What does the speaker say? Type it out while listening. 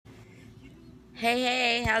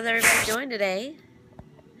Hey, how's everybody doing today?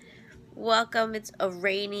 Welcome. It's a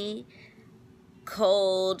rainy,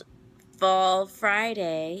 cold fall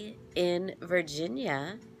Friday in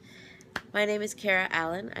Virginia. My name is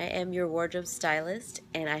KaraAllan. I am your wardrobe stylist,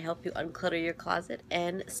 and I help you unclutter your closet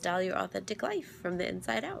and style your authentic life from the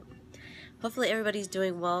inside out. Hopefully everybody's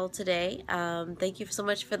doing well today. Thank you so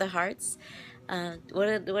much for the hearts.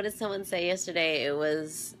 What did someone say yesterday? It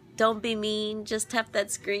was, don't be mean, just tap that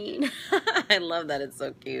screen. I love that. It's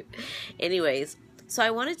so cute. Anyways, so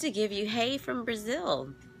I wanted to give you hey from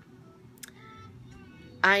Brazil.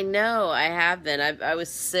 I know I have been. I was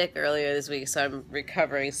sick earlier this week, so I'm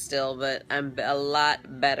recovering still, but I'm a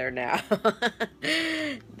lot better now.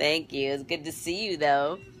 Thank you. It's good to see you,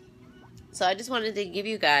 though. So I just wanted to give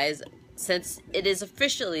you guys, since it is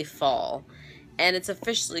officially fall, and it's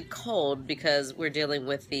officially cold because we're dealing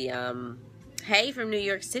with the, hey from New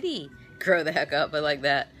York City. Grow the heck up, I like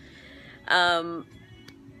that.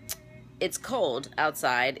 It's cold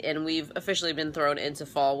outside, and we've officially been thrown into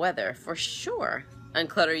fall weather, for sure.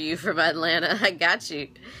 Unclutter you from Atlanta, I got you.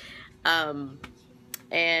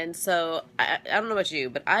 And so, I don't know about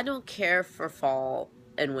you, but I don't care for fall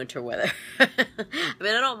and winter weather. I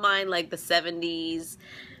mean, I don't mind like the 70s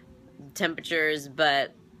temperatures,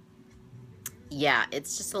 but yeah,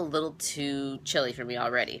 it's just a little too chilly for me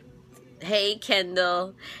already. Hey,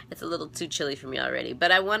 Kendall. It's a little too chilly for me already.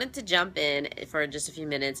 But I wanted to jump in for just a few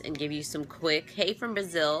minutes and give you some quick, hey from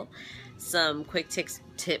Brazil, some quick tips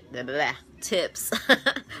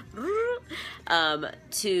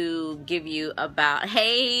to give you about,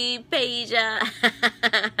 hey, Peja.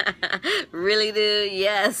 Really do,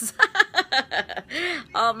 yes.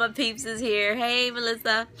 All my peeps is here. Hey,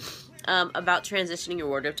 Melissa. About transitioning your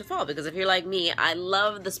wardrobe to fall, because if you're like me, I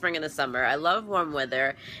love the spring and the summer. I love warm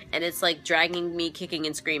weather, and it's like dragging me kicking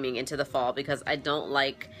and screaming into the fall because I don't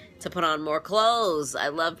like to put on more clothes. I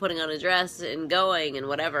love putting on a dress and going and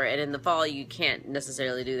whatever, and in the fall you can't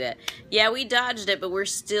necessarily do that. Yeah, we dodged it, but we're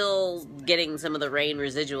still getting some of the rain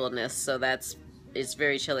residualness, so it's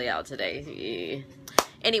very chilly out today.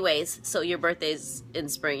 Anyways, so your birthday's in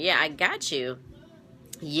spring. Yeah, I got you.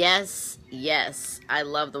 Yes, I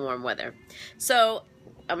love the warm weather. So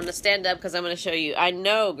I'm gonna stand up because I'm gonna show you. I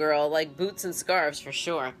know, girl, like boots and scarves for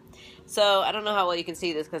sure. So I don't know how well you can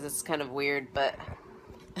see this because it's kind of weird, but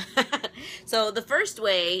so the first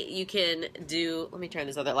way you can do, let me turn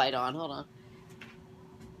this other light on, hold on.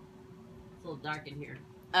 It's a little dark in here.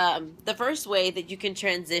 The first way that you can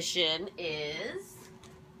transition is,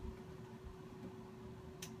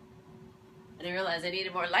 I didn't realize I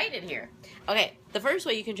needed more light in here. Okay, the first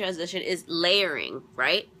way you can transition is layering,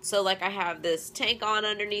 right? So like I have this tank on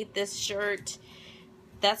underneath this shirt.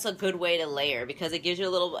 That's a good way to layer because it gives you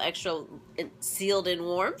a little extra sealed in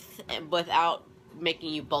warmth without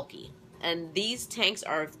making you bulky. And these tanks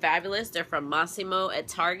are fabulous. They're from Massimo at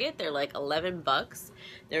Target. They're like 11 bucks.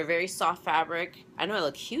 They're very soft fabric. I know I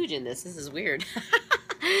look huge in this. This is weird.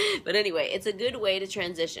 But anyway, it's a good way to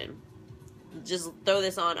transition. Just throw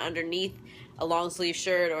this on underneath a long sleeve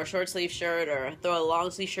shirt or a short sleeve shirt, or throw a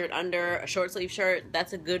long sleeve shirt under a short sleeve shirt.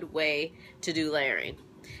 That's a good way to do layering.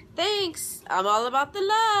 Thanks. I'm all about the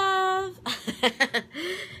love.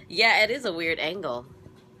 Yeah, it is a weird angle,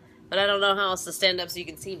 but I don't know how else to stand up so you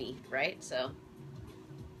can see me, right? So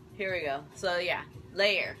here we go. So yeah,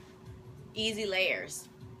 layer. Easy layers,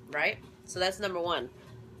 right? So that's number one.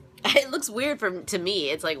 It looks weird to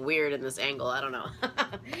me. It's like weird in this angle. I don't know.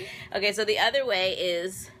 Okay, so the other way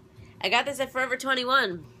is, I got this at Forever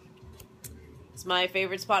 21. It's my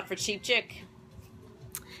favorite spot for cheap chick.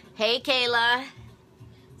 Hey, Kayla.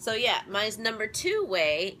 So yeah, my number two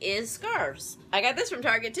way is scarves. I got this from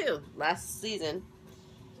Target too, last season.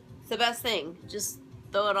 It's the best thing. Just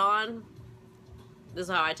throw it on. This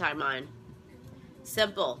is how I tie mine.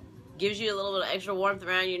 Simple. Gives you a little bit of extra warmth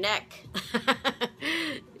around your neck.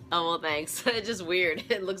 Oh, well, thanks. It's just weird.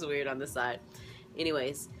 It looks weird on this side.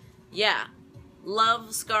 Anyways, yeah.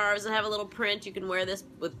 Love scarves that have a little print. You can wear this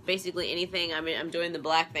with basically anything. I mean, I'm doing the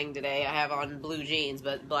black thing today. I have on blue jeans,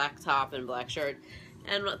 but black top and black shirt.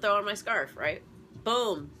 And throw on my scarf, right?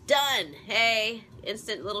 Boom. Done. Hey.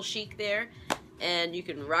 Instant little chic there. And you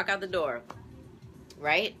can rock out the door.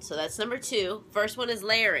 Right? So that's number two. First one is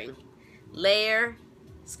layering. Layer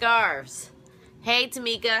scarves. Hey,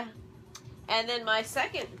 Tamika. And then my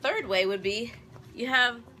third way would be, you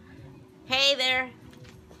have, hey there,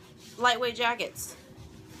 lightweight jackets.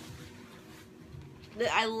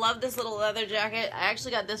 I love this little leather jacket. I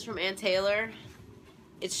actually got this from Ann Taylor.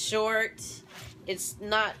 It's short. It's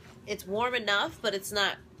warm enough, but it's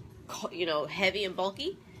not, heavy and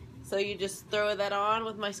bulky. So you just throw that on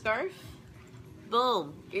with my scarf.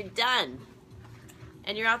 Boom, you're done.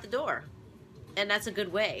 and you're out the door. And that's a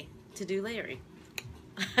good way to do layering.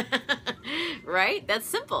 Right? That's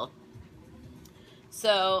simple.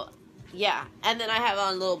 So, yeah. And then I have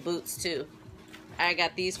on little boots too. I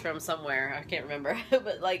got these from somewhere. I can't remember.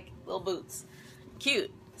 But like little boots.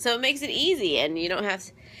 Cute. So it makes it easy and you don't have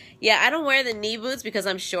to... Yeah, I don't wear the knee boots because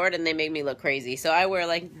I'm short and they make me look crazy. So I wear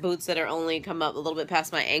like boots that are only come up a little bit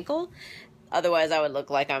past my ankle. Otherwise I would look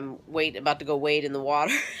like I'm about to go wade in the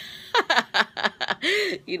water.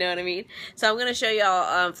 You know what I mean? So I'm going to show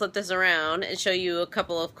y'all, flip this around and show you a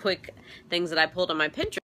couple of quick things that I pulled on my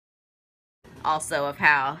Pinterest. Also of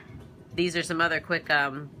how these are some other quick,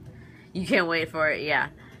 you can't wait for it, yeah.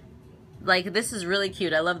 Like this is really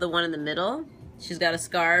cute. I love the one in the middle. She's got a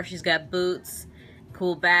scarf, she's got boots,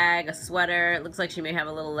 cool bag, a sweater. It looks like she may have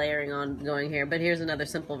a little layering on going here, but here's another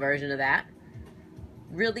simple version of that.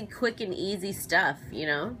 Really quick and easy stuff, you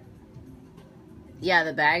know? Yeah,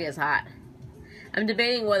 the bag is hot. I'm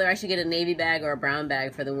debating whether I should get a navy bag or a brown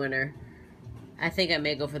bag for the winter. I think I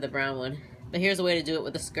may go for the brown one. But here's a way to do it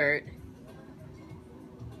with a skirt.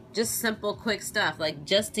 Just simple, quick stuff. Like,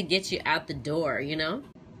 just to get you out the door, you know?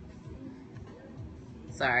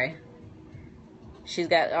 Sorry. She's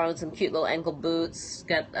got on some cute little ankle boots.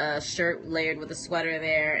 Got a shirt layered with a sweater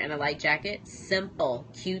there and a light jacket. Simple,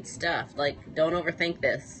 cute stuff. Like, don't overthink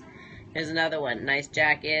this. Here's another one. Nice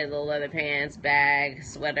jacket, little leather pants, bag,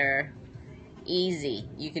 sweater. Easy.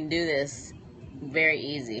 You can do this. Very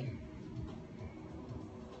easy.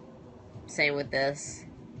 Same with this.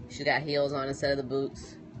 She's got heels on instead of the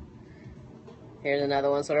boots. Here's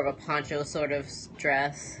another one, sort of a poncho sort of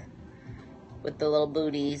dress with the little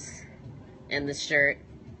booties and the shirt.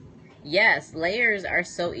 Yes, layers are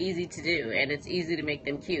so easy to do, and it's easy to make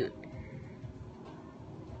them cute.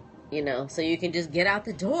 You know, so you can just get out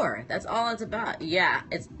the door. That's all it's about. Yeah,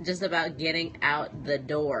 it's just about getting out the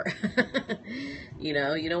door. You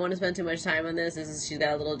know, you don't want to spend too much time on this. She's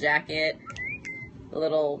got a little jacket, a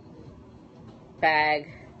little bag.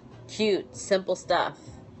 Cute, simple stuff.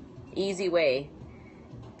 Easy way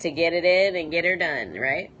to get it in and get her done,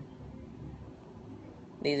 right?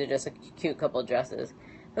 These are just a cute couple dresses.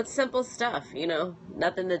 But simple stuff, you know.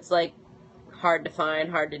 Nothing that's like hard to find,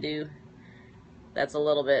 hard to do. That's a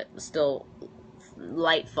little bit still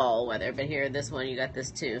light fall weather, but here, this one, you got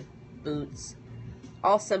this too. Boots.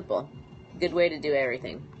 All simple. Good way to do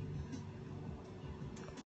everything.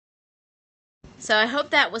 So I hope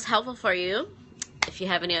that was helpful for you. If you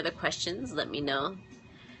have any other questions, let me know.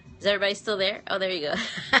 Is everybody still there? Oh, there you go.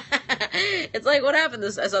 It's like, what happened?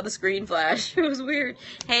 I saw the screen flash. It was weird.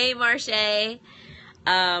 Hey, Marche.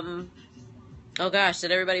 Oh gosh,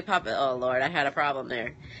 did everybody pop it? Oh Lord, I had a problem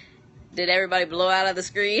there. Did everybody blow out of the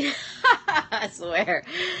screen? I swear.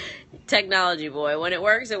 Technology, boy. When it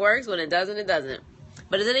works, it works. When it doesn't, it doesn't.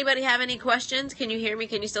 But does anybody have any questions? Can you hear me?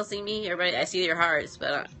 Can you still see me? Everybody, I see your hearts.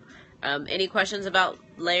 But any questions about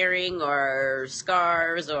layering or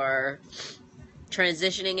scarves or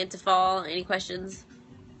transitioning into fall? Any questions?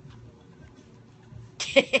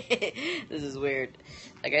 This is weird.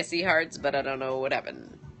 Like, I see hearts, but I don't know what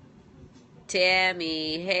happened.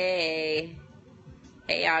 Tammy, hey.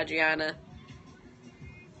 Hey, Adriana.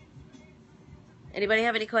 Anybody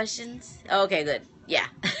have any questions? Oh, okay, good. Yeah.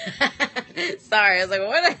 Sorry, I was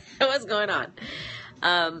like, what's going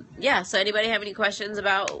on? Yeah, so anybody have any questions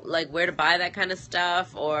about, like, where to buy that kind of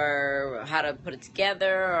stuff or how to put it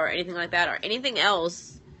together or anything like that or anything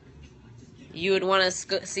else you would want to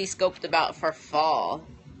see scoped about for fall?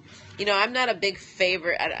 You know, I'm not a big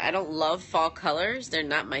favorite. I don't love fall colors. They're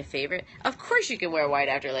not my favorite. Of course you can wear white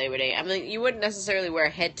after Labor Day. I mean, you wouldn't necessarily wear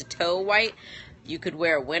head to toe white. You could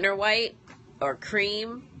wear winter white or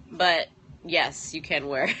cream. But, yes, you can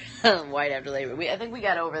wear white after Labor Day. I think we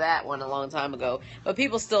got over that one a long time ago. But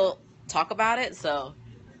people still talk about it, so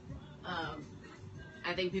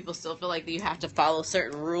I think people still feel like you have to follow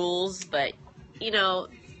certain rules. But, you know,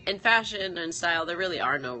 in fashion and style, there really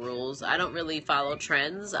are no rules. I don't really follow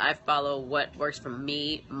trends. I follow what works for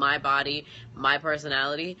me, my body, my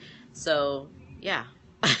personality. So, yeah,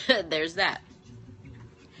 there's that.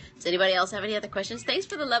 Does anybody else have any other questions? Thanks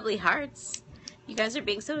for the lovely hearts. You guys are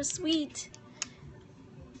being so sweet.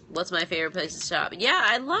 What's my favorite place to shop? Yeah,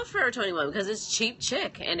 I love Forever 21 because it's cheap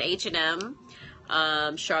chick. And H&M,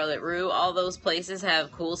 Charlotte Russe, all those places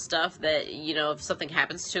have cool stuff that, you know, if something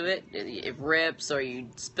happens to it, it rips or you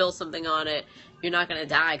spill something on it, you're not going to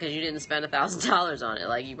die because you didn't spend $1,000 on it.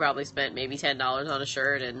 Like, you probably spent maybe $10 on a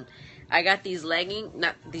shirt. And I got these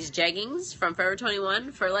these jeggings from Forever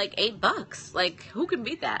 21 for like $8. Like, who can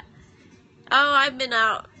beat that? Oh, I've been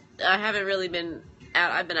out. I haven't really been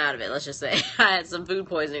I've been out of it, let's just say. I had some food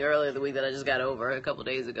poisoning earlier the week that I just got over a couple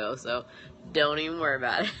days ago, so don't even worry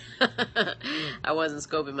about it. I wasn't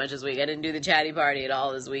scoping much this week. I didn't do the chatty party at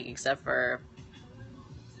all this week except for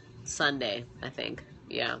Sunday, I think.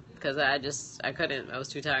 Yeah, because I couldn't. I was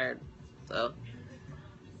too tired. So,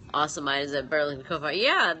 awesome minds at Burlington Co-Fire.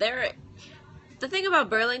 Yeah, the thing about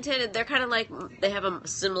Burlington, they're kind of like, they have a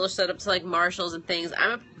similar setup to like Marshalls and things.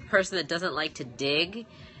 I'm a person that doesn't like to dig.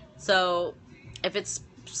 So, if it's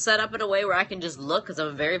set up in a way where I can just look, because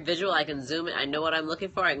I'm very visual, I can zoom in, I know what I'm looking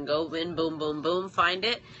for, I can go in, boom, boom, boom, find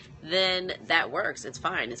it, then that works. It's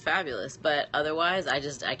fine. It's fabulous. But otherwise, I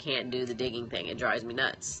can't do the digging thing. It drives me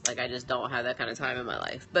nuts. Like, I just don't have that kind of time in my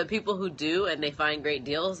life. But people who do and they find great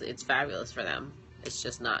deals, it's fabulous for them. It's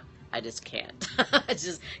just not, I just can't. It's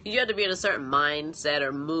just, you have to be in a certain mindset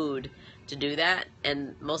or mood to do that.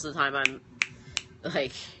 And most of the time I'm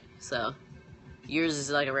like, so, yours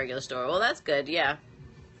is like a regular store. Well, that's good, yeah.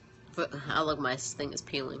 But, oh, look, my thing is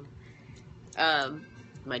peeling.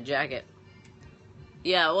 My jacket.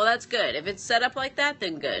 Yeah, well, that's good. If it's set up like that,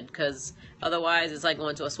 then good. Because otherwise, it's like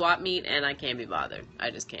going to a swap meet, and I can't be bothered. I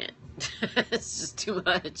just can't. It's just too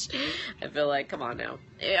much. I feel like, come on now.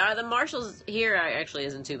 The Marshalls here actually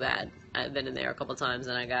isn't too bad. I've been in there a couple times,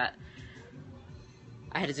 and I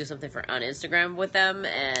had to do something on Instagram with them,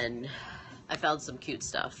 and I found some cute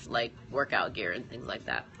stuff, like workout gear and things like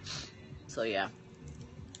that. So, yeah.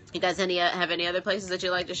 You guys have any other places that you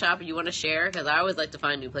like to shop or you want to share? Because I always like to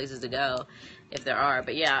find new places to go, if there are.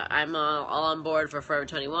 But yeah, I'm all on board for Forever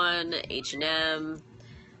 21, H&M.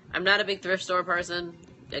 I'm not a big thrift store person.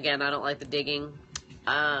 Again, I don't like the digging.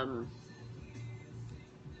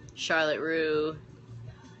 Charlotte Russe.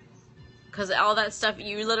 Because all that stuff,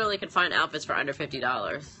 you literally can find outfits for under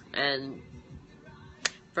 $50. And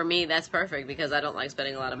for me, that's perfect because I don't like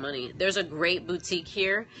spending a lot of money. There's a great boutique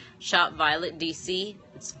here, Shop Violet DC.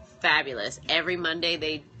 It's fabulous. Every Monday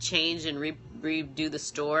they change and redo the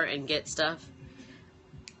store and get stuff.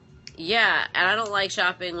 Yeah, and I don't like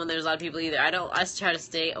shopping when there's a lot of people either. I try to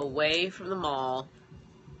stay away from the mall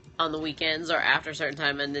on the weekends or after a certain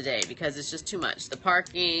time in the day because it's just too much. The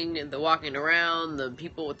parking, the walking around, the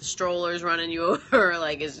people with the strollers running you over,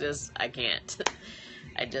 like it's just, I can't.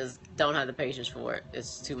 I just don't have the patience for it.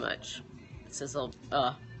 It's too much. It's just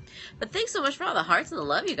But thanks so much for all the hearts and the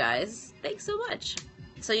love, you guys. Thanks so much.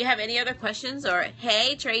 So you have any other questions or,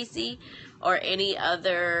 hey, Tracy, or any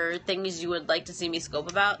other things you would like to see me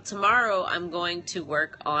scope about? Tomorrow I'm going to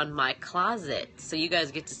work on my closet. So you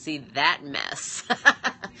guys get to see that mess.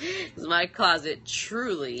 Because my closet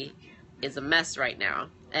truly is a mess right now.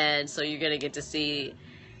 And so you're going to get to see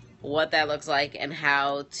what that looks like and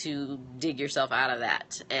how to dig yourself out of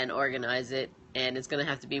that and organize it. And it's going to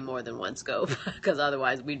have to be more than one scope because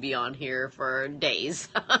otherwise we'd be on here for days.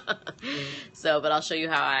 But I'll show you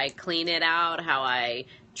how I clean it out, how I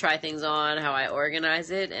try things on, how I organize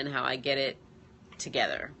it, and how I get it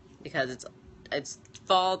together because it's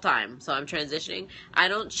fall time. So I'm transitioning. I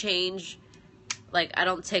don't change, like I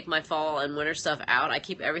don't take my fall and winter stuff out. I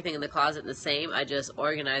keep everything in the closet the same. I just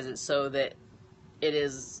organize it so that it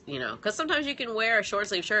is, because sometimes you can wear a short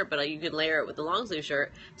sleeve shirt, but you can layer it with the long sleeve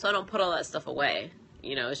shirt, so I don't put all that stuff away.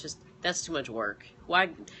 It's just, that's too much work.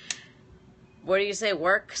 Why, what do you say,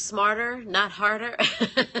 work smarter, not harder?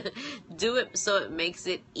 Do it so it makes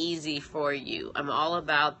it easy for you. I'm all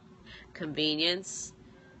about convenience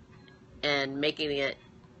and making it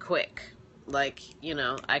quick. Like,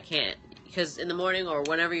 I can't. Because in the morning or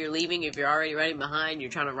whenever you're leaving, if you're already running behind, you're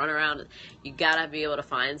trying to run around, you gotta be able to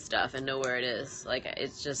find stuff and know where it is. Like,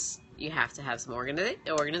 it's just, you have to have some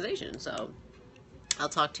organization. So, I'll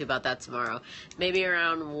talk to you about that tomorrow. Maybe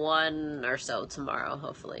around 1 or so tomorrow,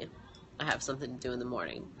 hopefully. I have something to do in the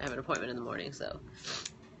morning. I have an appointment in the morning, so.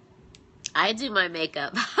 I do my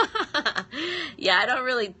makeup. Yeah, I don't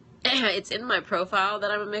really, it's in my profile that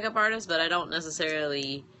I'm a makeup artist, but I don't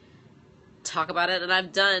necessarily talk about it. And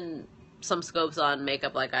I've done some scopes on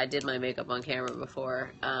makeup, like I did my makeup on camera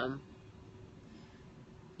before.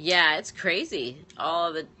 Yeah, it's crazy.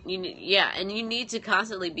 And you need to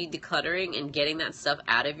constantly be decluttering and getting that stuff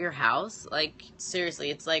out of your house. Like,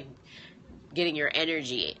 seriously, it's like getting your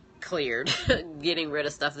energy cleared, getting rid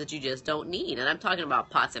of stuff that you just don't need. And I'm talking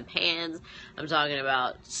about pots and pans. I'm talking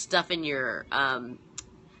about stuff in your,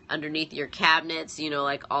 underneath your cabinets,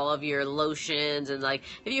 like all of your lotions, and like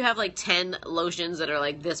if you have like 10 lotions that are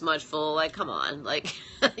like this much full, like come on, like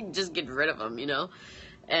just get rid of them,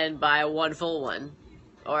 and buy one full one,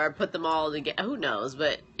 or put them all together. Who knows?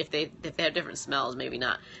 But if they have different smells, maybe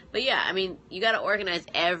not. But yeah, I mean, you got to organize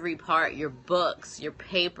every part: your books, your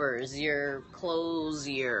papers, your clothes,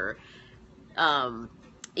 your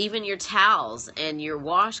even your towels and your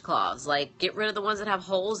washcloths, like, get rid of the ones that have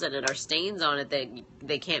holes in it or stains on it that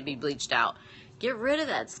they can't be bleached out. Get rid of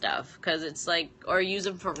that stuff, because it's like, or use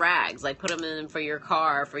them for rags, like put them in for your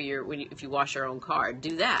car, for your, if you wash your own car,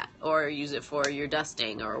 do that, or use it for your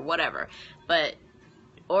dusting or whatever. But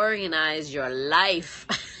organize your life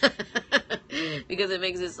because it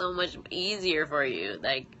makes it so much easier for you.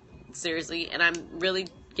 Like, seriously. And I'm really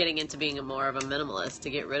getting into being more of a minimalist, to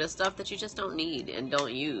get rid of stuff that you just don't need and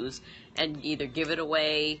don't use, and either give it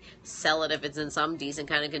away, sell it if it's in some decent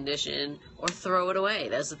kind of condition, or throw it away.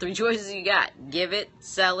 That's the 3 choices you got. Give it,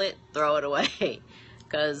 sell it, throw it away.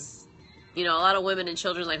 Because, you know, a lot of women and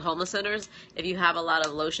children, like homeless centers, if you have a lot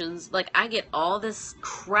of lotions, like, I get all this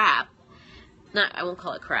crap, I won't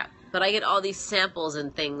call it crap, but I get all these samples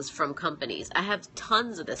and things from companies. I have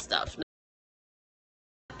tons of this stuff.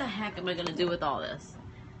 What the heck am I going to do with all this?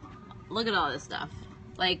 Look at all this stuff.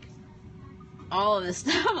 Like, all of this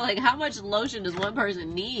stuff. Like, how much lotion does one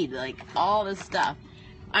person need? Like, all this stuff.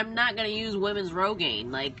 I'm not going to use women's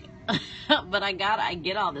Rogaine. Like, but I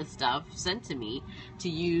get all this stuff sent to me to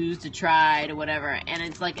use, to try, to whatever. And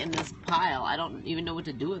it's like in this pile. I don't even know what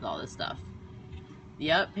to do with all this stuff.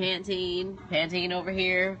 Yep, Pantene over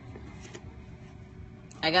here.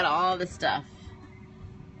 I got all this stuff.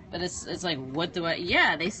 But it's like, what do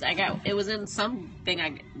yeah, it was in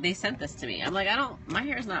something, they sent this to me. I'm like, my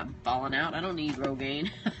hair's not falling out. I don't need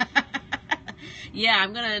Rogaine. Yeah,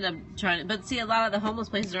 I'm going to end up trying, but see, a lot of the homeless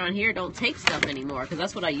places around here don't take stuff anymore, because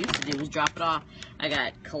that's what I used to do, was drop it off. I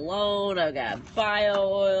got cologne, I got bio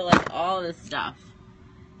oil, like all this stuff.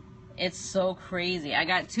 It's so crazy. I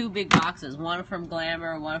got 2 big boxes, one from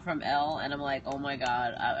Glamour, one from Elle, and I'm like, oh my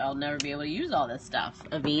god, I'll never be able to use all this stuff.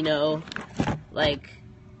 Aveeno, like...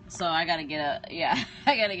 So I gotta get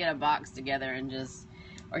a box together and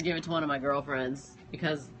or give it to one of my girlfriends,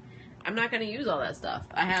 because I'm not gonna use all that stuff.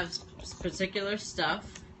 I have particular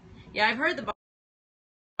stuff. Yeah, I've heard the box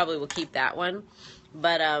probably will keep that one,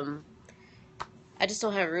 but I just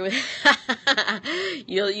don't have room.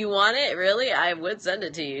 You want it? Really? I would send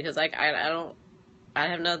it to you, because like I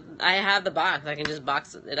have the box. I can just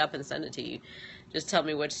box it up and send it to you. Just tell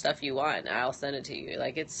me which stuff you want, and I'll send it to you.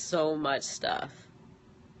 Like, it's so much stuff.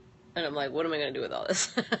 And I'm like, what am I going to do with all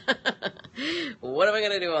this? What am I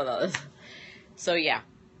going to do with all this? So, yeah.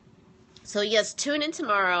 So, yes, tune in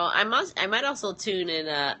tomorrow. I might also tune in,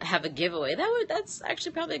 have a giveaway. That's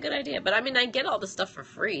actually probably a good idea. But, I mean, I get all the stuff for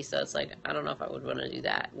free. So, it's like, I don't know if I would want to do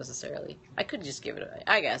that necessarily. I could just give it away.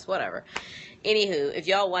 I guess, whatever. Anywho, if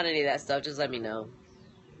y'all want any of that stuff, just let me know.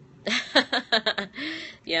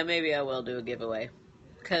 Yeah, maybe I will do a giveaway.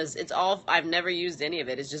 Because I've never used any of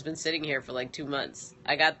it. It's just been sitting here for like 2 months.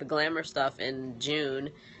 I got the Glamour stuff in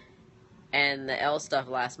June, and the Elle stuff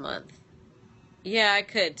last month. Yeah, I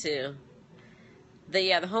could too.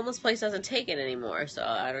 The homeless place doesn't take it anymore, so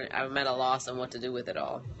I'm at a loss on what to do with it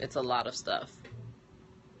all. It's a lot of stuff.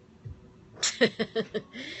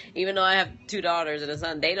 Even though I have 2 daughters and a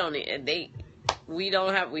son, we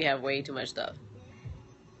have way too much stuff.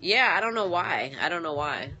 Yeah, I don't know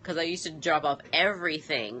why. Because I used to drop off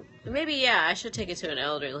everything. Maybe, yeah, I should take it to an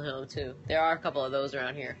elderly home, too. There are a couple of those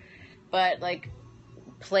around here. But, like,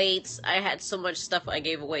 plates, I had so much stuff I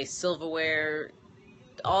gave away. Silverware,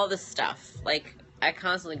 all this stuff. Like, I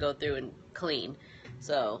constantly go through and clean.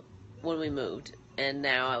 So, when we moved. And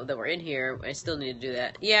now that we're in here, I still need to do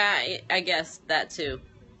that. Yeah, I guess that, too.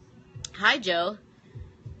 Hi, Joe.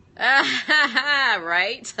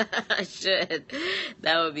 Right? I should.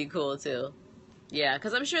 That would be cool too. Yeah,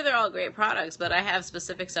 because I'm sure they're all great products, but I have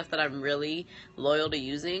specific stuff that I'm really loyal to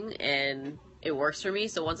using, and it works for me.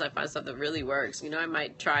 So once I find stuff that really works, I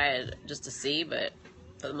might try it just to see, but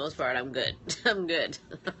for the most part, I'm good. I'm good.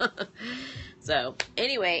 So,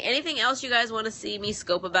 anyway, anything else you guys want to see me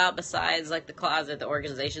scope about besides, like, the closet, the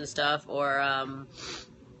organization stuff, or,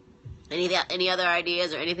 any other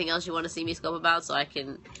ideas or anything else you want to see me scope about, so I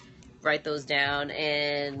can write those down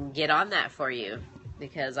and get on that for you,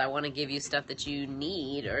 because I want to give you stuff that you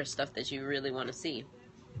need or stuff that you really want to see.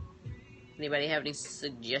 Anybody have any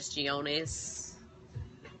suggestions?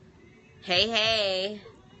 Hey,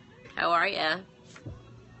 how are ya?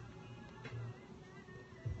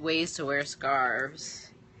 Ways to wear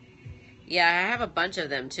scarves. Yeah, I have a bunch of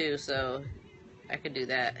them too, so I could do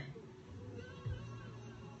that.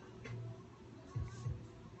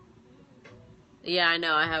 Yeah, I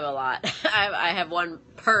know, I have a lot. I have one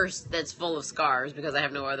purse that's full of scarves because I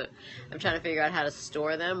have no other. I'm trying to figure out how to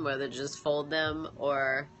store them, whether to just fold them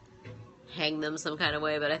or hang them some kind of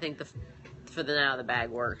way, but I think for now the bag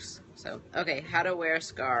works. So, okay, how to wear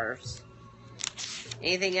scarves.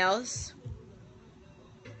 Anything else?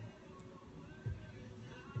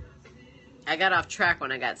 I got off track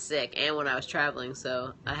when I got sick and when I was traveling,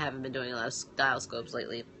 so I haven't been doing a lot of style scopes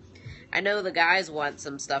lately. I know the guys want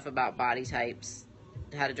some stuff about body types,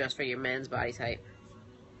 how to dress for your men's body type.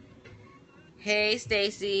 Hey,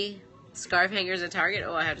 Stacy. Scarf hangers at Target?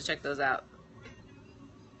 Oh, I have to check those out.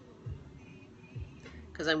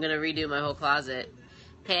 Because I'm going to redo my whole closet.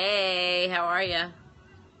 Hey, how are ya?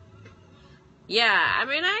 Yeah, I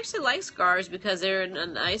mean, I actually like scarves because they're a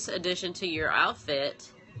nice addition to your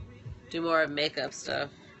outfit. Do more of makeup stuff.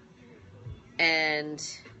 And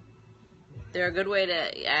they're a good way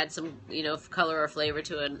to add some, you know, color or flavor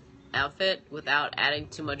to an outfit without adding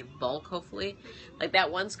too much bulk, hopefully. Like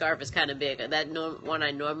that one scarf is kind of big. That one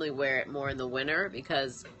I normally wear it more in the winter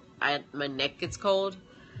because my neck gets cold.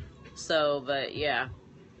 So, but yeah,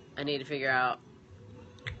 I need to figure out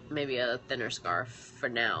maybe a thinner scarf for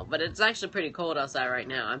now. But it's actually pretty cold outside right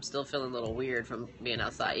now. I'm still feeling a little weird from being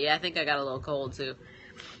outside. Yeah, I think I got a little cold too.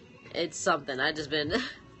 It's something. I just been,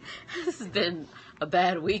 this has been a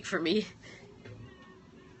bad week for me.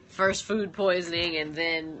 First food poisoning and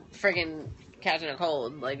then friggin' catching a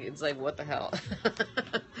cold. Like, it's like, what the hell?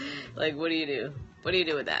 Like, what do you do? What do you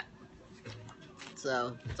do with that?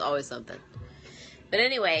 So, it's always something. But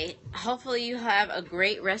anyway, hopefully you have a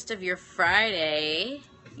great rest of your Friday.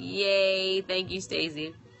 Yay. Thank you,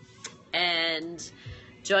 Stacey. And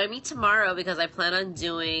join me tomorrow because I plan on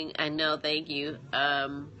doing, I know, thank you,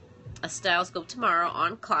 a style scope tomorrow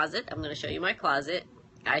on closet. I'm going to show you my closet.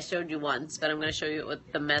 I showed you once, but I'm going to show you what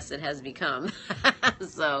the mess it has become.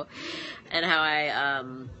 So, and how I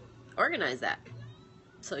organize that.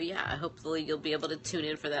 So yeah, hopefully you'll be able to tune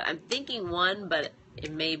in for that. I'm thinking 1, but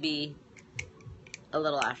it may be a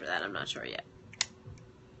little after that. I'm not sure yet.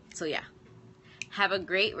 So yeah, have a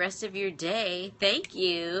great rest of your day. Thank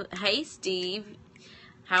you. Hey, Steve.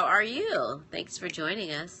 How are you? Thanks for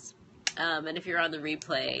joining us. And if you're on the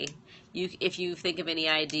replay, if you think of any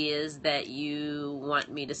ideas that you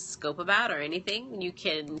want me to scope about or anything, you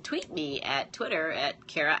can tweet me at Twitter at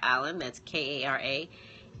KaraAllan. That's KaraAllan.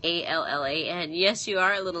 Yes, you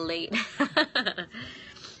are a little late.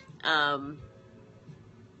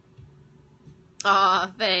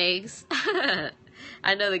 Aw, thanks.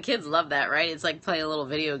 I know the kids love that, right? It's like playing a little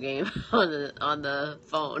video game on the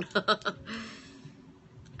phone.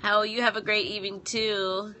 How you have a great evening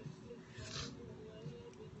too.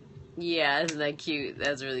 Yeah, isn't that cute?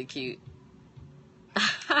 That's really cute.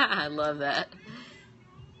 I love that.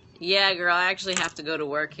 Yeah, girl, I actually have to go to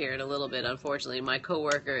work here in a little bit, unfortunately. My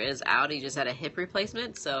coworker is out. He just had a hip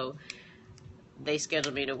replacement, so they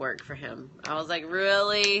scheduled me to work for him. I was like,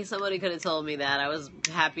 really? Somebody could have told me that. I was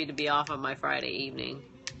happy to be off on my Friday evening.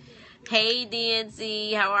 Hey,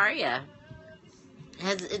 DNC, how are ya?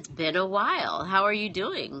 It's been a while. How are you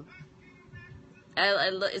doing?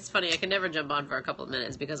 It's funny, I can never jump on for a couple of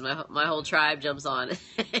minutes because my whole tribe jumps on.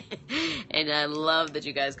 And I love that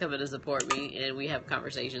you guys come in to support me and we have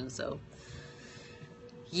conversations, so.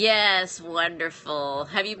 Yes, wonderful.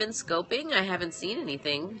 Have you been scoping? I haven't seen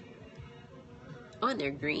anything. Oh, and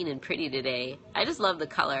they're green and pretty today. I just love the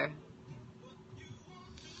color.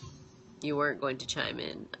 You weren't going to chime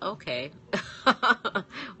in. Okay.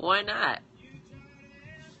 Why not?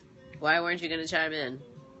 Why weren't you going to chime in?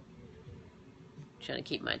 Trying to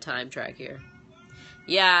keep my time track here.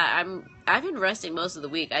 Yeah, I've been resting most of the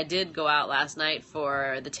week. I did go out last night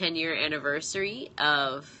for the 10-year anniversary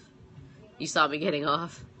of. You saw me getting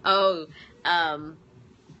off. Oh,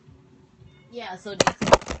 yeah. So,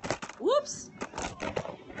 whoops.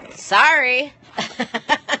 Sorry.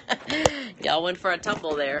 Y'all went for a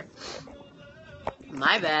tumble there.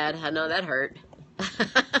 My bad. I know that hurt.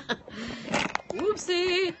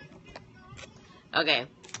 Whoopsie. Okay.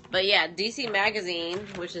 But yeah, DC Magazine,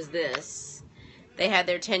 which is this, they had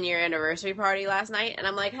their 10-year anniversary party last night, and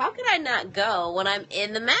I'm like, how could I not go when I'm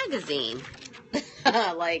in the magazine?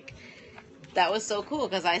 Like, that was so cool,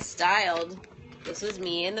 because I styled, this was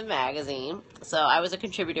me in the magazine, so I was a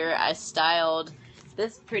contributor. I styled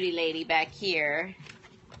this pretty lady back here,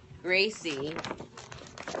 Gracie.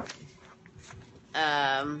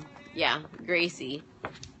 Yeah, Gracie.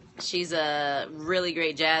 She's a really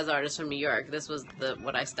great jazz artist from New York. This was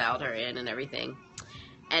what I styled her in and everything.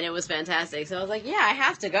 And it was fantastic. So I was like, yeah, I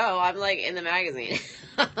have to go. I'm like in the magazine.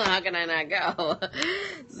 How can I not go?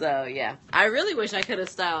 So yeah. I really wish I could have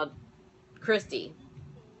styled Chrissy,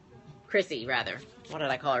 rather. What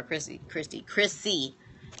did I call her? Chrissy.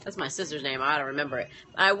 That's my sister's name. I don't remember it.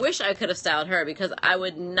 I wish I could have styled her because I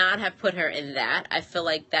would not have put her in that. I feel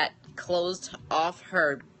like that closed off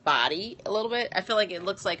her body a little bit. I feel like it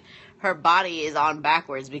looks like her body is on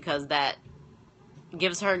backwards because that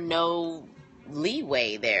gives her no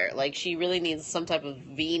leeway there. Like, she really needs some type of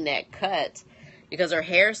V-neck cut because her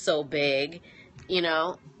hair's so big, you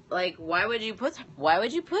know? Like, why would you put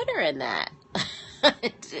her in that?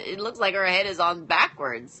 It looks like her head is on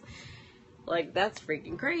backwards. Like, that's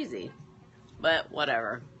freaking crazy. But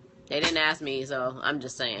whatever. They didn't ask me, so I'm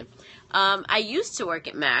just saying. I used to work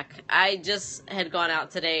at MAC. I just had gone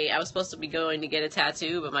out today. I was supposed to be going to get a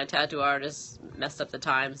tattoo, but my tattoo artist messed up the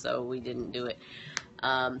time, so we didn't do it.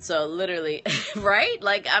 So literally, right?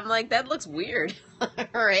 Like, I'm like, that looks weird.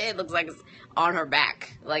 Her head looks like it's on her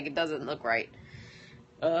back. Like, it doesn't look right.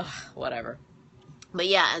 Ugh, whatever. But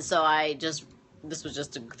yeah, and so this was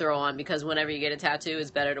just to throw on, because whenever you get a tattoo,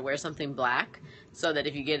 it's better to wear something black, so that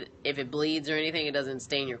if it bleeds or anything, it doesn't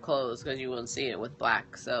stain your clothes, because you won't see it with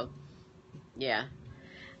black. So, yeah.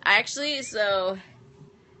 So,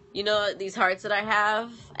 you know, these hearts that I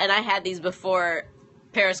have, and I had these before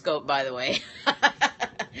Periscope, by the way.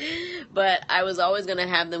 But I was always going to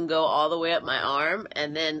have them go all the way up my arm,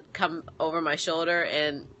 and then come over my shoulder,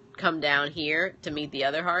 and come down here to meet the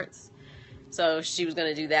other hearts. So she was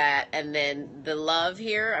going to do that, and then the love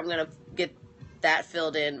here, I'm going to get that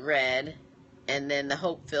filled in red, and then the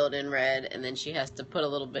hope filled in red, and then she has to put a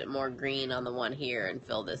little bit more green on the one here and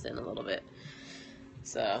fill this in a little bit.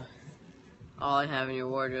 So, all I have in your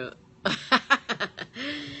wardrobe.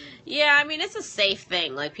 Yeah, I mean, it's a safe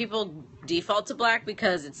thing. Like, people default to black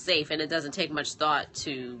because it's safe, and it doesn't take much thought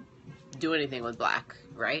to do anything with black,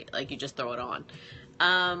 right? Like, you just throw it on.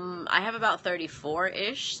 I have about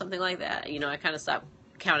 34-ish, something like that. You know, I kind of stopped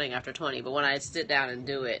counting after 20, but when I sit down and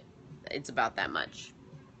do it, it's about that much.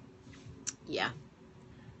 Yeah.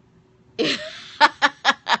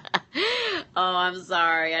 Oh, I'm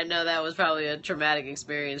sorry. I know that was probably a traumatic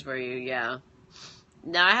experience for you. Yeah.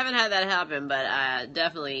 No, I haven't had that happen, but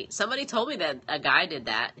definitely, somebody told me that a guy did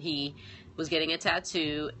that. He was getting a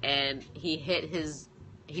tattoo, and he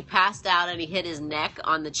passed out, and he hit his neck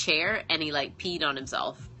on the chair, and he, like, peed on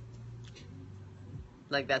himself.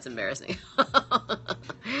 Like, that's embarrassing.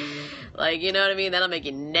 Like, you know what I mean? That'll make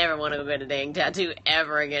you never want to go get a dang tattoo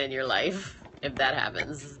ever again in your life. If that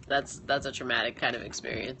happens. That's a traumatic kind of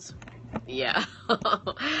experience. Yeah.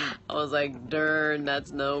 I was like, darn,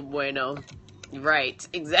 that's no bueno. Right,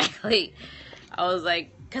 exactly. I was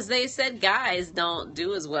like, because they said guys don't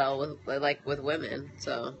do as well with women,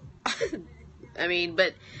 so... I mean,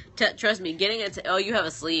 but trust me, getting oh, you have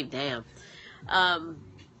a sleeve, damn.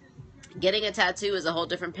 Getting a tattoo is a whole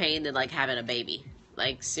different pain than, like, having a baby.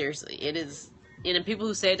 Like, seriously, it is. You know, people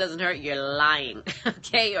who say it doesn't hurt, you're lying,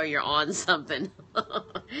 okay? Or you're on something.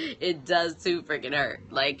 It does too freaking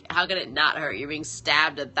hurt. Like, how can it not hurt? You're being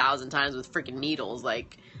stabbed 1,000 times with freaking needles.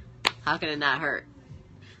 Like, how can it not hurt?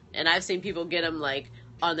 And I've seen people get them, like,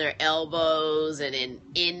 on their elbows and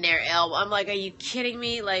in their elbow. I'm like, are you kidding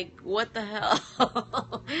me? Like, what the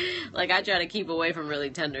hell? Like, I try to keep away from really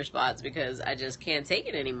tender spots because I just can't take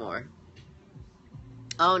it anymore.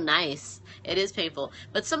 Oh, nice. It is painful.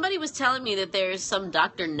 But somebody was telling me that there's some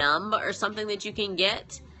Dr. Numb or something that you can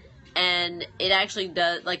get, and it actually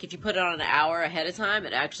does, like, if you put it on an hour ahead of time,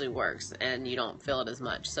 it actually works, and you don't feel it as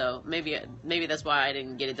much. So maybe that's why I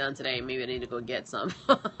didn't get it done today. Maybe I need to go get some.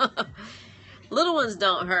 Little ones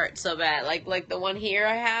don't hurt so bad. Like the one here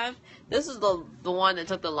I have, this is the one that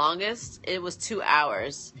took the longest. It was 2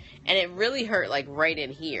 hours, and it really hurt, like, right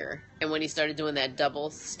in here. And when he started doing that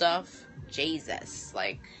double stuff, Jesus,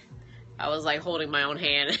 like, I was, like, holding my own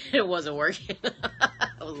hand, and it wasn't working.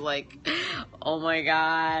 I was like, oh my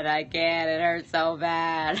God, I can't, it hurts so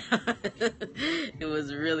bad. It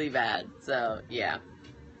was really bad. So, yeah,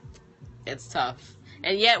 it's tough.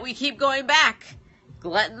 And yet we keep going back.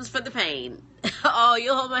 Gluttons for the pain. Oh,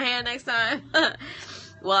 you'll hold my hand next time?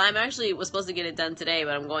 Well, was supposed to get it done today,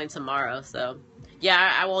 but I'm going tomorrow, so. Yeah,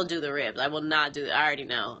 I won't do the ribs. I will not do I already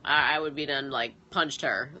know. I would be done, like, punched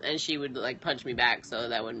her, and she would, like, punch me back, so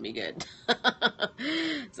that wouldn't be good.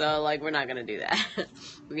 So, like, we're not going to do that.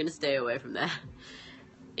 We're going to stay away from that.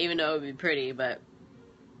 Even though it would be pretty, but.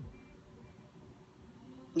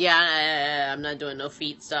 Yeah, I'm not doing no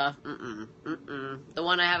feet stuff. The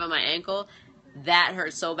one I have on my ankle, that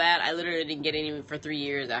hurt so bad, I literally didn't get any for 3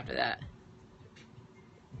 years after that.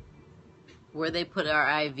 Where they put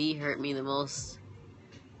our IV hurt me the most.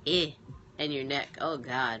 And your neck. Oh,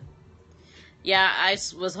 God. Yeah, I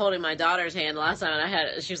was holding my daughter's hand last time,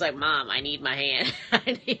 and she was like, Mom, I need my hand.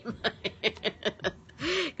 I need my hand.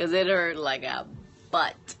 Because it hurt like a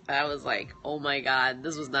butt. I was like, oh, my God,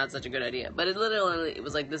 this was not such a good idea. But it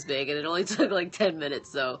was like this big, and it only took like 10 minutes,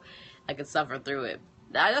 so I could suffer through it.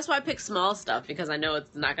 That's why I pick small stuff, because I know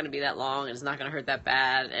it's not going to be that long, and it's not going to hurt that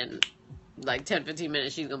bad, and like 10, 15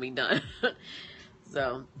 minutes, she's going to be done.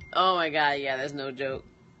 So, oh my god, yeah, that's no joke.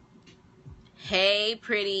 Hey,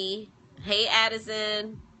 pretty. Hey,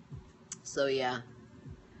 Addison. So, yeah.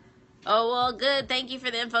 Oh, well, good. Thank you for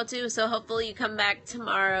the info, too. So, hopefully you come back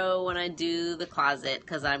tomorrow when I do the closet,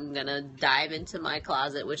 because I'm going to dive into my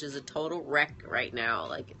closet, which is a total wreck right now.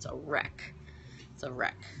 Like, it's a wreck. It's a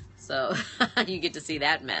wreck. So, you get to see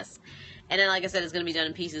that mess. And then, like I said, it's going to be done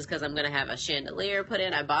in pieces because I'm going to have a chandelier put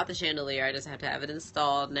in. I bought the chandelier. I just have to have it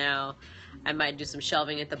installed now. I might do some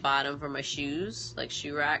shelving at the bottom for my shoes, like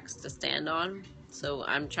shoe racks to stand on. So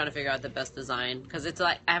I'm trying to figure out the best design because it's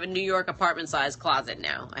like I have a New York apartment size closet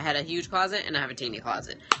now. I had a huge closet and I have a teeny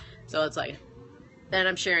closet. So it's like, and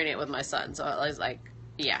I'm sharing it with my son. So I was like,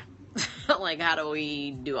 yeah, like how do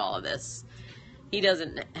we do all of this? He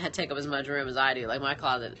doesn't take up as much room as I do. Like my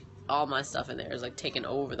closet, all my stuff in there is like taking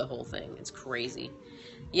over the whole thing. It's crazy.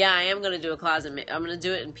 Yeah, I am going to do a closet. I'm going to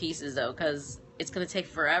do it in pieces though because it's going to take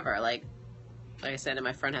forever. Like I said, and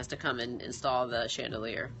my friend has to come and install the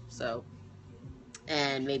chandelier. So,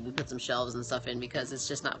 and maybe put some shelves and stuff in because it's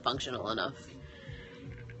just not functional enough.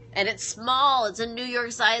 And it's small. It's a New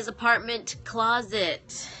York size apartment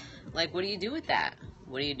closet. Like, what do you do with that?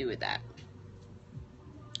 What do you do with that?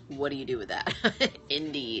 What do you do with that?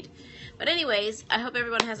 Indeed. But anyways, I hope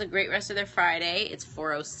everyone has a great rest of their Friday. It's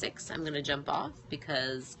 4:06. I'm going to jump off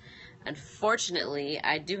because, unfortunately,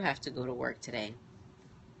 I do have to go to work today.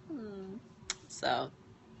 So,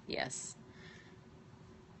 yes.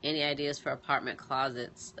 Any ideas for apartment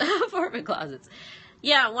closets? Apartment closets.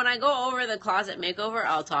 Yeah, when I go over the closet makeover,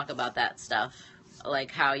 I'll talk about that stuff. Like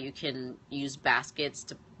how you can use baskets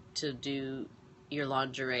to do your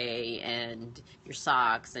lingerie and your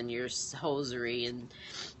socks and your hosiery and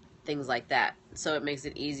things like that. So it makes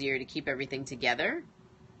it easier to keep everything together.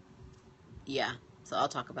 Yeah, so I'll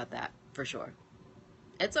talk about that for sure.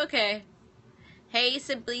 It's okay. Hey,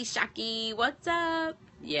 Simply Shaki, what's up?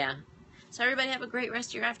 Yeah. So everybody have a great rest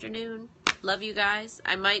of your afternoon. Love you guys.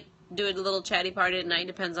 I might do a little chatty party at night.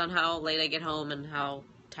 Depends on how late I get home and how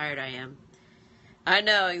tired I am. I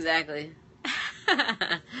know, exactly.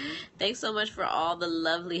 Thanks so much for all the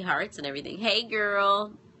lovely hearts and everything. Hey,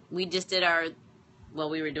 girl. We just did I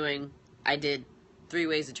did 3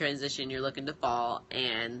 ways to transition. You're looking to fall.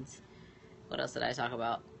 And what else did I talk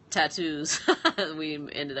about? Tattoos. We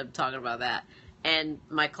ended up talking about that. And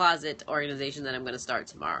my closet organization that I'm going to start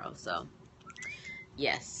tomorrow. So,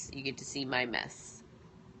 yes, you get to see my mess.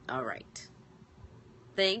 All right.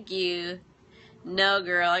 Thank you. No,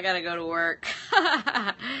 girl, I got to go to work.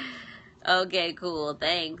 Okay, cool.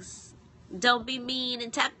 Thanks. Don't be mean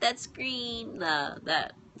and tap that screen.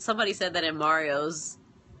 That somebody said that in Mario's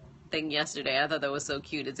thing yesterday. I thought that was so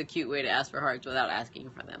cute. It's a cute way to ask for hearts without asking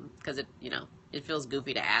for them. Because it feels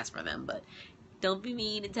goofy to ask for them, but don't be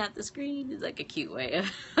mean and tap the screen is like a cute way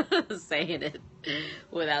of saying it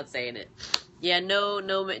without saying it. Yeah, no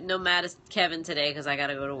mad at Kevin today because I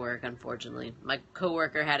gotta go to work, unfortunately. My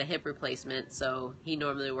coworker had a hip replacement, so he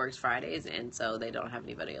normally works Fridays, and so they don't have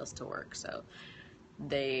anybody else to work, so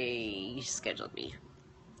they scheduled me,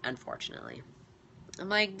 unfortunately. I'm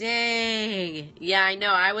like, dang. Yeah, I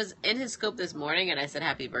know. I was in his scope this morning, and I said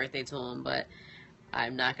happy birthday to him, but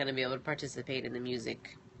I'm not going to be able to participate in the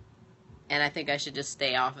music. And I think I should just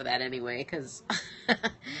stay off of that anyway, because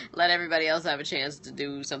let everybody else have a chance to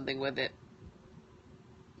do something with it.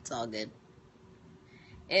 It's all good.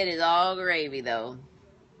 It is all gravy, though.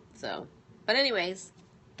 So, but anyways,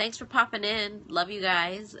 thanks for popping in. Love you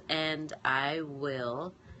guys, and I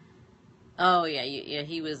will. Oh, yeah,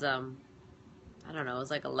 he was, I don't know, it was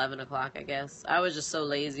like 11 o'clock, I guess. I was just so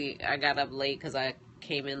lazy. I got up late because I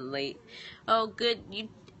came in late. Oh, good.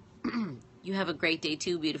 You have a great day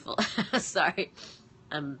too, beautiful. Sorry.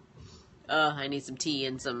 I need some tea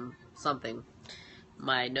and something.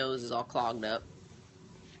 My nose is all clogged up.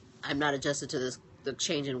 I'm not adjusted to the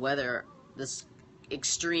change in weather, this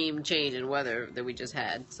extreme change in weather that we just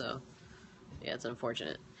had. So, yeah, it's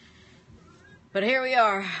unfortunate. But here we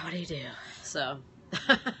are. What do you do? So,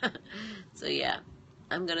 so yeah.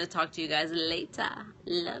 I'm going to talk to you guys later.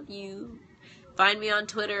 Love you. Find me on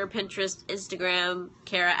Twitter, Pinterest, Instagram,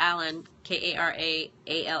 KaraAllan, KaraAllan.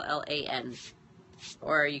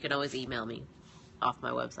 Or you can always email me off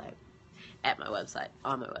my website, at my website,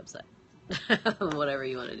 on my website. Whatever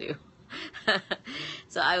you want to do.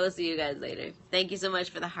 So I will see you guys later. Thank you so much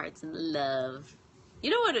for the hearts and the love.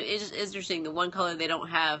 You know what is interesting? The one color they don't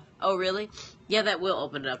have. Oh, really? Yeah, that will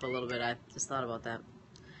open it up a little bit. I just thought about that.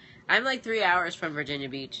 I'm like 3 hours from Virginia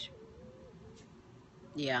Beach.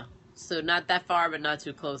 Yeah. So not that far, but not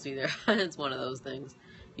too close either. It's one of those things.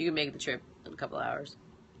 You can make the trip in a couple hours.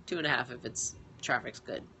 2.5 if traffic's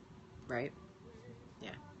good. Right?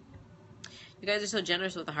 Yeah. You guys are so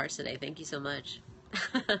generous with the hearts today. Thank you so much.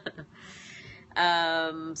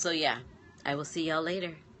 So yeah, I will see y'all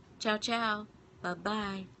later. Ciao, ciao.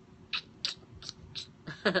 Bye-bye.